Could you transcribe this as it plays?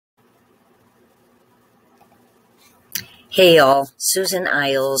Hey y'all, Susan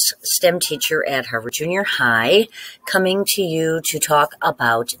Isles, STEM teacher at Harvard Junior High, coming to you to talk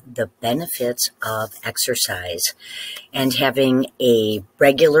about the benefits of exercise and having a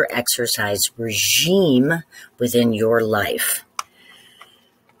regular exercise regime within your life.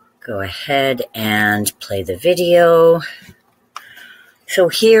 Go ahead and play the video. So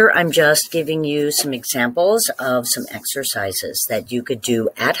here I'm just giving you some examples of some exercises that you could do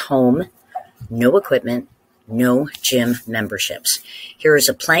at home, no equipment, no gym memberships. Here is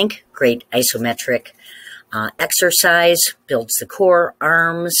a plank, great isometric exercise, builds the core,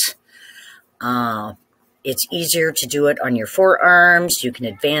 arms. It's easier to do it on your forearms. You can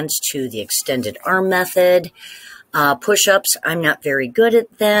advance to the extended arm method. Push-ups, I'm not very good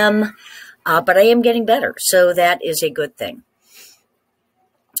at them, but I am getting better, so that is a good thing.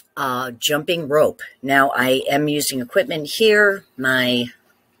 Jumping rope. Now I am using equipment here, my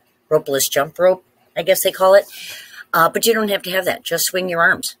ropeless jump rope, I guess they call it. But you don't have to have that. Just swing your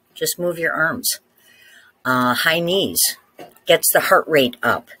arms. Just move your arms. High knees gets the heart rate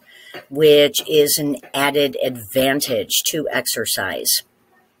up, which is an added advantage to exercise.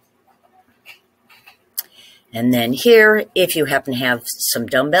 And then here, if you happen to have some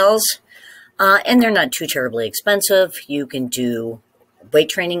dumbbells, and they're not too terribly expensive, you can do weight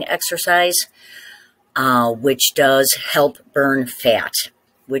training exercise, which does help burn fat,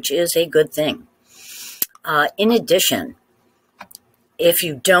 which is a good thing. In addition, if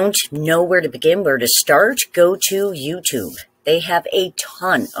you don't know where to begin, where to start, go to YouTube. They have a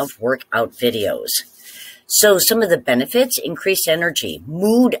ton of workout videos. So some of the benefits: increased energy,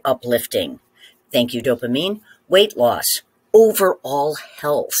 mood uplifting, thank you dopamine, weight loss, overall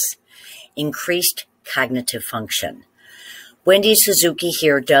health, increased cognitive function. Wendy Suzuki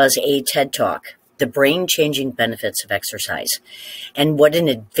here does a TED Talk, the brain-changing benefits of exercise, and what an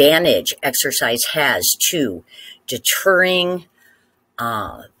advantage exercise has to deterring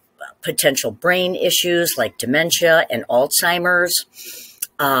potential brain issues like dementia and Alzheimer's,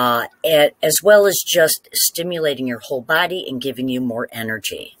 as well as just stimulating your whole body and giving you more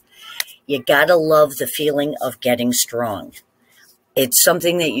energy. You gotta love the feeling of getting strong. It's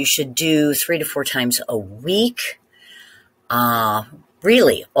something that you should do 3 to 4 times a week,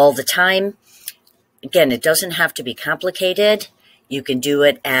 really all the time. Again, it doesn't have to be complicated. You can do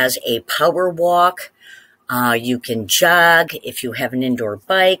it as a power walk. You can jog if you have an indoor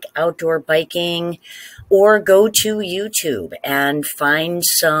bike, outdoor biking, or go to YouTube and find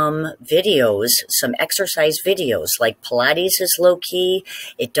some videos, some exercise videos. Like Pilates is low key.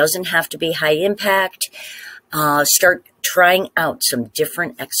 It doesn't have to be high impact. Start trying out some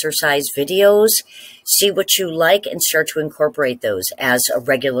different exercise videos. See what you like and start to incorporate those as a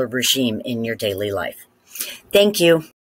regular regime in your daily life. Thank you.